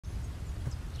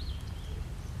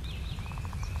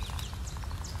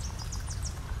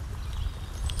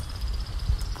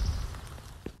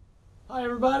Hi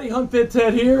everybody, Hunt Fit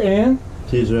Ted here and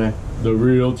TJ. The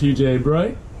real TJ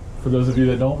Bright. For those of you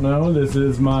that don't know, this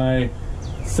is my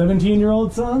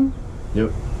 17-year-old son.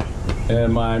 Yep.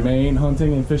 And my main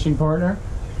hunting and fishing partner.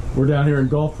 We're down here in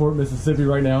Gulfport, Mississippi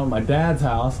right now at my dad's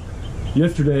house.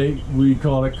 Yesterday we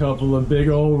caught a couple of big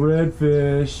old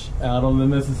redfish out on the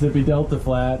Mississippi Delta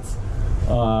Flats.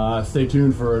 Stay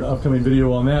tuned for an upcoming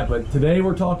video on that. But today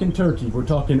we're talking turkey. We're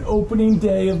talking opening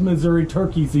day of Missouri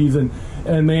turkey season,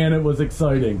 and man, it was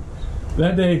exciting.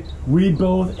 That day we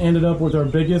both ended up with our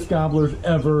biggest gobblers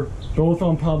ever, both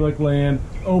on public land.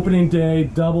 Opening day,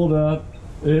 doubled up.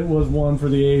 It was one for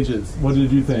the ages. What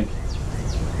did you think?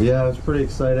 Yeah, it was pretty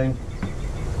exciting.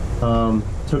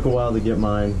 Took a while to get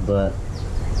mine, but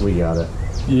we got it.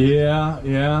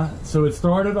 Yeah. So it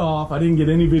started off, I didn't get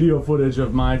any video footage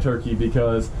of my turkey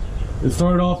because it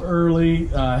started off early.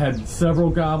 Had several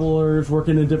gobblers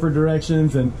working in different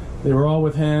directions, and they were all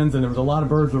with hens, and there was a lot of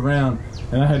birds around,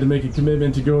 and I had to make a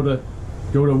commitment to go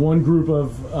to one group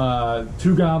of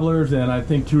 2 gobblers and I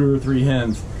think 2 or 3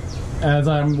 hens. As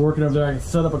I'm working over there, I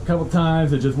set up a couple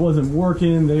times. It just wasn't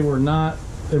working. They were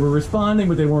responding,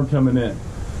 but they weren't coming in.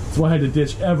 So I had to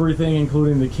ditch everything,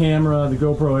 including the camera, the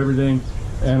GoPro, everything.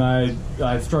 And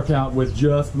I struck out with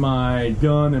just my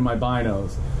gun and my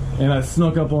binos. And I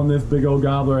snuck up on this big old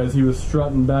gobbler as he was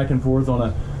strutting back and forth on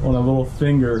a little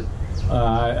finger.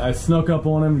 I snuck up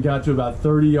on him, got to about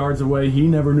 30 yards away. He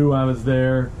never knew I was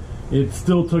there. It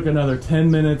still took another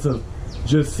 10 minutes of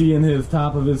just seeing his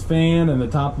top of his fan and the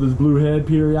top of his blue head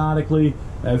periodically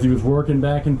as he was working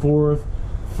back and forth.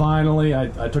 Finally,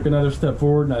 I took another step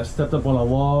forward and I stepped up on a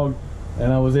log,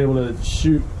 and I was able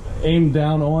to aim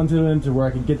down onto him to where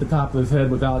I could get the top of his head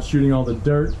without shooting all the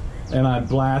dirt, and I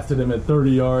blasted him at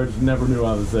 30 yards, never knew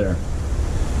I was there.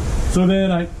 So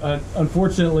then I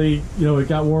unfortunately, it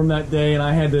got warm that day and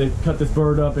I had to cut this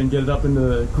bird up and get it up into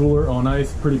the cooler on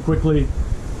ice pretty quickly.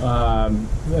 And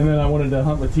then I wanted to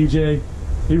hunt with TJ.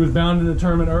 He was bound in the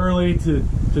tournament early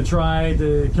to try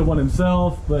to kill one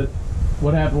himself, but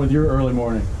what happened with your early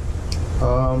morning?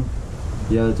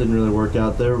 Yeah, that didn't really work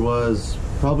out. There was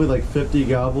probably like 50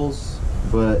 gobbles,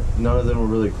 but none of them were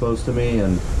really close to me,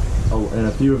 and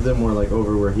a few of them were like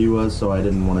over where he was, so I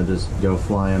didn't want to just go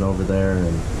flying over there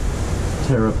and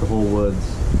tear up the whole woods.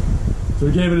 So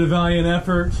we gave it a valiant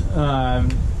effort.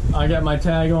 I got my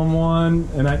tag on one,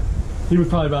 and he was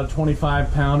probably about a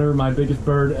 25-pounder, my biggest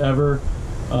bird ever.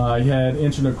 He had 1¼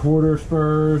 inch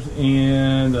spurs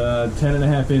and a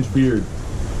 10.5-inch beard.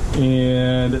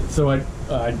 And so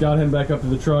I got him back up to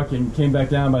the truck and came back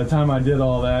down. By the time I did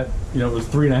all that, it was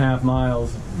 3.5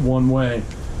 miles one way.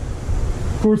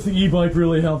 Of course, the e-bike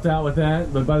really helped out with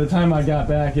that, but by the time I got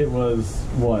back, it was,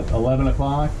 what, 11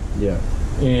 o'clock? Yeah.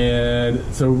 And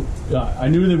so I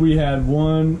knew that we had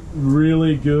one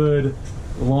really good,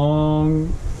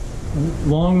 long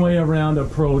way around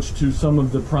approach to some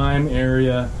of the prime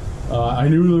area. I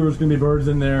knew there was going to be birds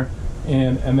in there,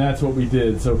 and that's what we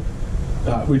did. So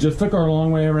we just took our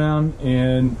long way around,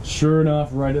 and sure enough,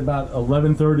 right about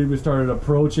 11:30 we started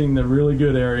approaching the really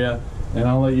good area, and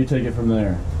I'll let you take it from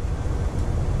there.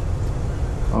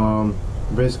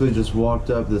 Basically just walked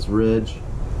up this ridge,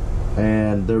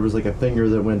 and there was like a finger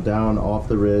that went down off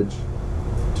the ridge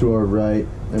to our right,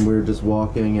 and we were just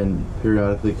walking and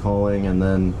periodically calling, and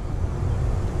then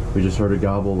we just heard a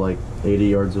gobble like 80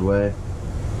 yards away,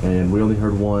 and we only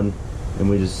heard one, and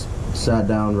we just sat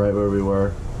down right where we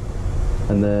were,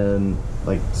 and then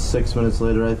like 6 minutes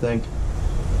later, I think,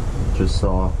 just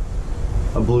saw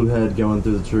a blue head going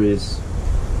through the trees.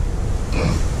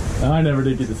 I never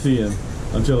did get to see him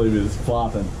until he was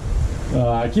flopping.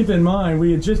 Keep in mind,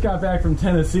 we had just got back from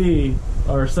Tennessee,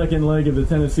 our second leg of the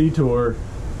Tennessee tour,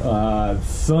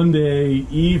 Sunday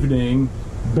evening.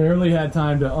 Barely had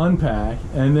time to unpack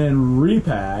and then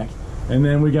repack, and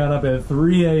then we got up at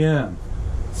 3 a.m.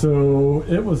 So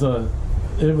it was a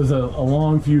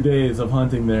long few days of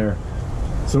hunting there.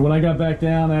 So when I got back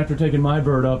down after taking my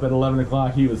bird up at 11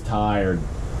 o'clock, he was tired,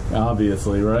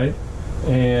 obviously, right?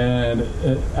 And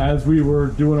as we were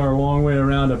doing our long way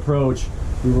around approach,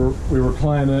 we were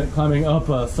climbing up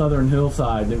a southern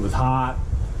hillside, and it was hot.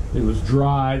 It was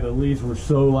dry, the leaves were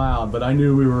so loud, but I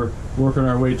knew we were working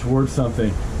our way towards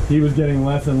something. He was getting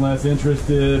less and less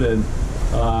interested, and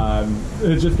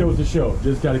it just goes to show,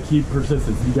 just got to keep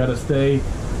persistence. You got to stay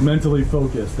mentally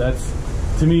focused.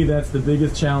 To me, that's the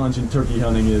biggest challenge in turkey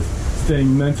hunting, is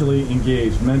staying mentally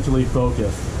engaged, mentally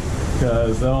focused,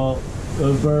 because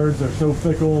those birds are so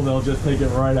fickle, they'll just take it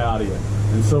right out of you.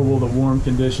 And so will the warm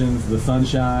conditions, the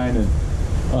sunshine, and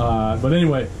but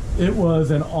anyway, it was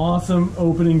an awesome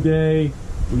opening day.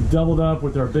 We doubled up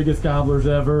with our biggest gobblers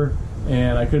ever,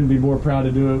 and I couldn't be more proud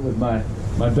to do it with my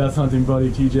best hunting buddy,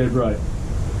 TJ Bright.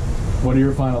 What are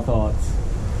your final thoughts?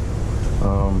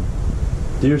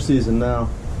 Deer season now.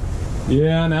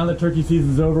 Yeah, now that turkey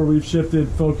season's over, we've shifted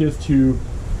focus to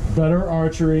better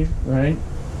archery, right?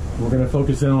 We're going to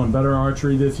focus in on better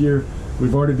archery this year.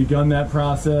 We've already begun that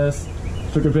process.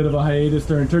 Took a bit of a hiatus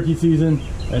during turkey season,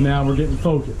 and now we're getting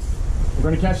focused. We're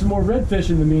going to catch some more redfish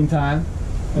in the meantime,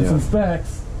 and some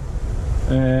specks.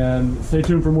 And stay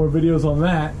tuned for more videos on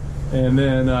that. And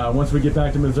then once we get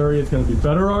back to Missouri, it's going to be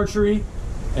better archery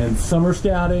and summer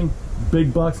scouting.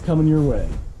 Big bucks coming your way.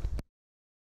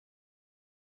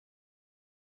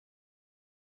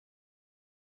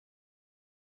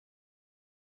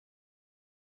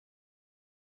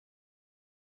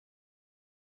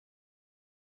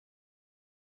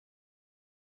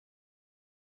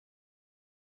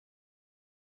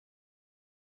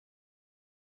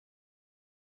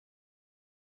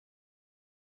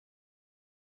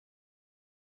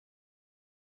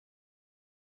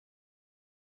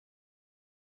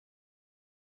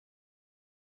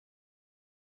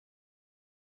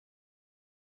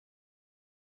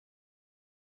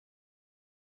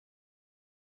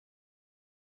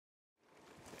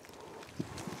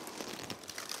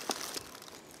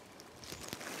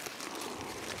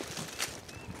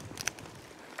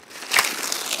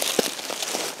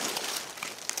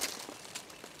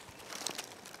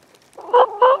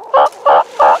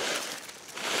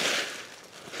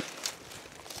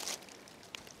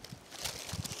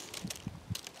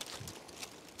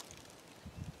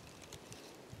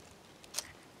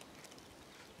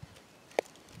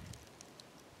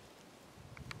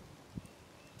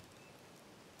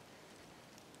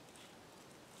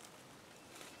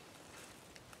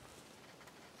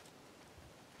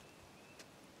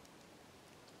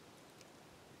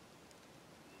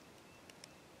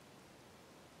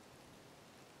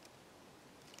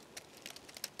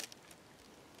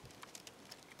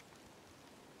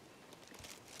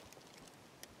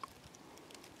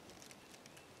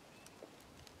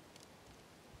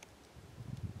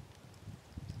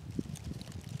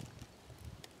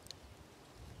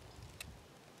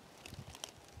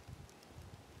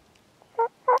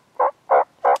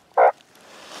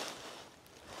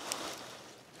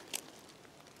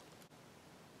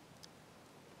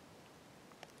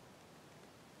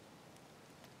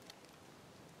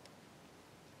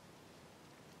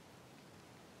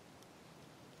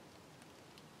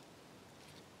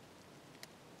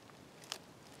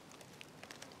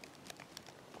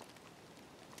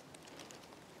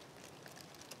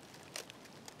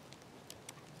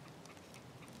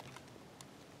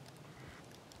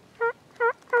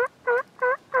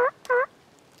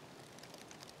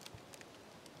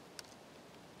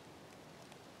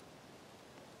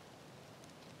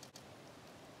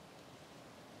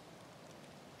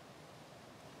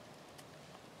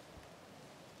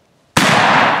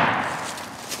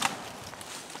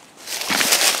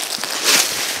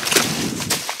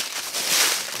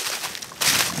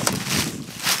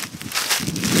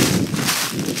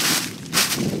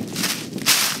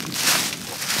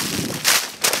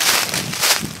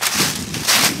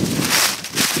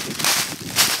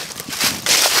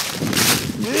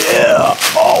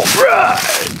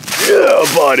 Yeah,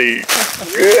 buddy.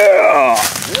 Yeah.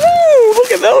 Woo,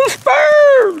 look at those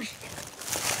spurs.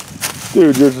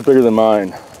 Dude, yours is bigger than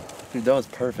mine. Dude, that was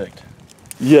perfect.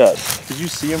 Yes. Did you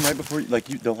see him right before,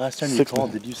 the last time you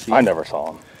called, did you see him? I never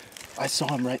saw him. I saw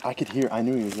him I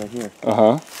knew he was right here.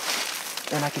 Uh-huh.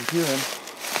 And I could hear him.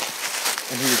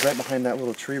 And he was right behind that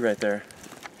little tree right there.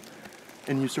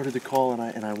 And you started to call,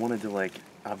 and I wanted to,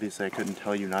 obviously I couldn't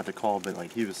tell you not to call, but,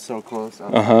 he was so close. I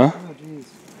was like, oh, jeez.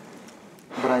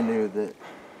 But I knew that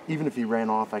even if he ran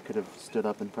off, I could have stood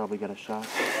up and probably got a shot.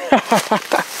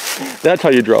 That's how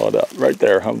you draw it up, right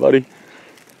there, huh, buddy?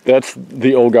 That's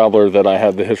the old gobbler that I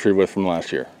had the history with from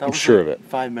last year. I'm sure of it.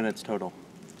 5 minutes total.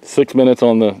 6 minutes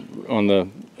on the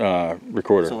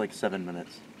recorder. So 7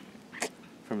 minutes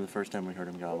from the first time we heard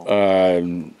him gobble.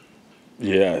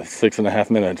 Yeah, 6.5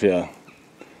 minutes. Yeah.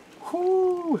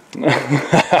 Whoo!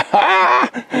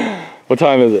 What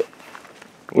time is it?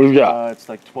 What do we got? It's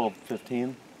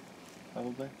 12:15,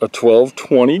 probably. A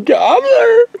 12:20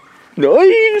 gobbler.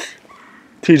 Nice.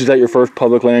 Teach, is that your first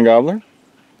public land gobbler?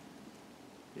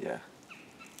 Yeah.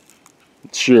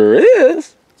 It sure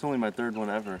is. It's only my third one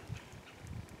ever.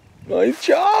 Nice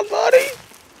job, buddy.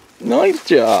 Nice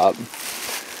job.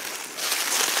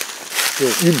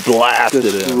 You blasted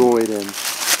him. Destroyed him.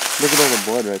 Look at all the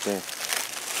blood right there.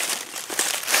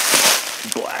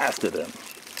 Blasted him.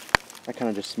 I kind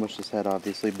of just smushed his head,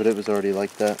 obviously, but it was already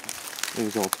like that. It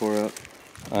was all tore up.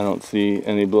 I don't see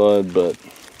any blood, but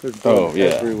There's bugs yeah.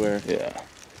 everywhere. Yeah.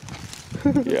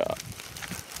 Yeah.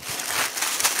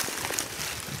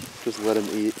 Just let him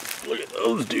eat. Look at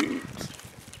those dudes.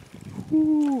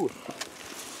 Woo.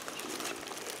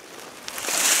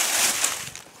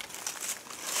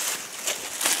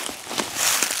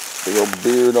 Big old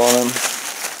beard on him.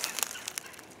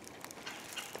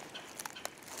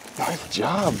 Nice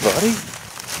job, buddy.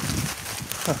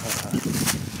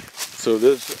 So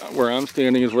this, where I'm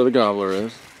standing, is where the gobbler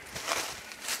is.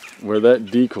 Where that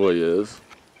decoy is,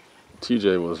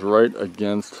 TJ was right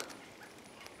against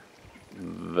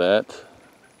that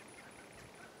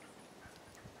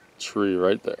tree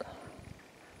right there.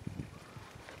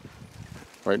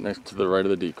 Right next to the right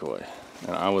of the decoy.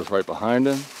 And I was right behind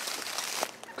him.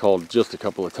 Called just a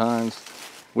couple of times.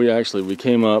 We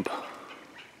came up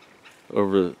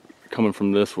over, coming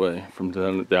from this way, from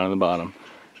down at the bottom,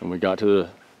 and we got to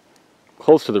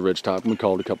close to the ridge top, and we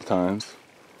called a couple times.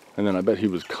 And then I bet he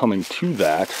was coming to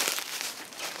that.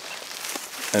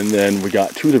 And then we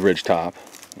got to the ridge top,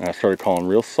 and I started calling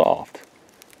real soft.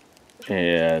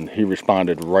 And he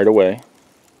responded right away.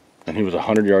 And he was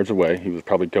 100 yards away. He was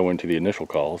probably going to the initial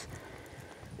calls.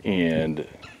 And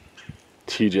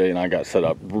TJ and I got set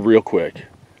up real quick.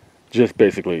 Just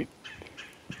basically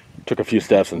took a few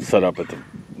steps and set up at the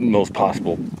most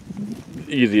possible,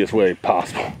 easiest way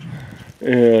possible.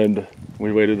 And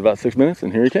we waited about 6 minutes,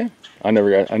 and here he came. I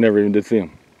never even did see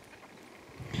him.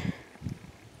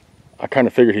 I kind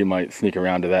of figured he might sneak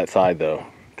around to that side though,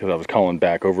 because I was calling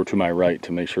back over to my right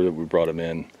to make sure that we brought him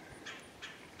in.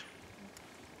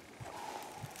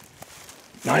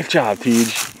 Nice job, Tej.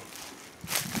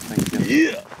 Thank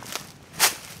you. Yeah.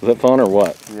 Was that fun or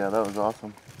what? Yeah, that was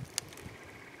awesome.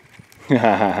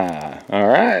 All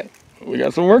right. We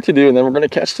got some work to do, and then we're going to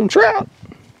catch some trout.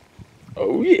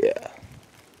 Oh, yeah.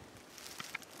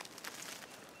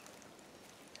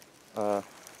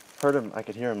 Heard him, I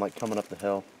could hear him like coming up the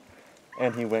hill.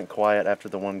 And he went quiet after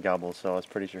the one gobble, so I was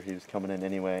pretty sure he was coming in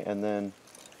anyway. And then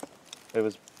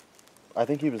I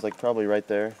think he was like probably right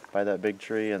there by that big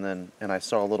tree, and I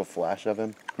saw a little flash of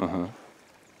him. Uh-huh.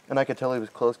 And I could tell he was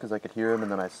close because I could hear him,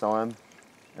 and then I saw him.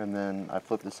 And then I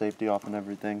flipped the safety off and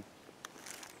everything.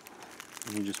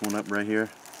 And he just went up right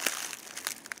here.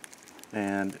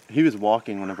 And he was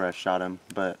walking whenever I shot him,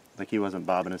 but like he wasn't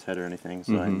bobbing his head or anything,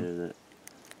 so I knew that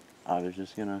I was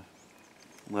just gonna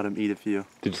let him eat a few.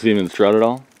 Did you see him in the trout at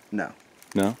all? No.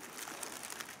 No?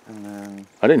 And then...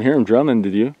 I didn't hear him drumming,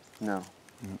 did you? No.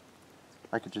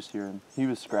 I could just hear him. He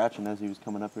was scratching as he was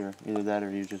coming up here. Either that or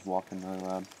he was just walking really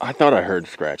loud. I thought I heard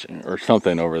scratching or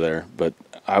something over there, but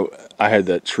I had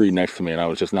that tree next to me, and I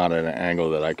was just not at an angle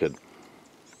that I could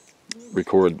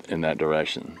record in that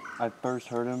direction. I first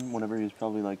heard him whenever he was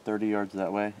probably like 30 yards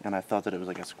that way, and I thought that it was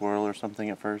like a squirrel or something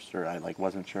at first, or I like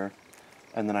wasn't sure.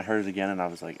 And then I heard it again, and I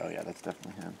was like, oh yeah, that's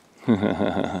definitely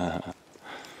him.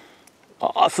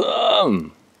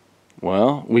 Awesome!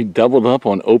 Well, we doubled up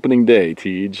on opening day,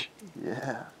 Tej.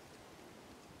 Yeah.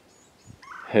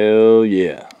 Hell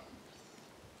yeah.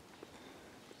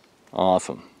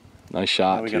 Awesome. Nice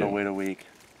shot, Now we too. gotta wait a week.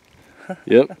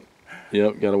 Yep.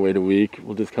 Yep, gotta wait a week.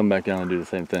 We'll just come back down and do the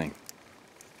same thing.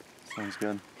 Sounds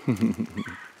good.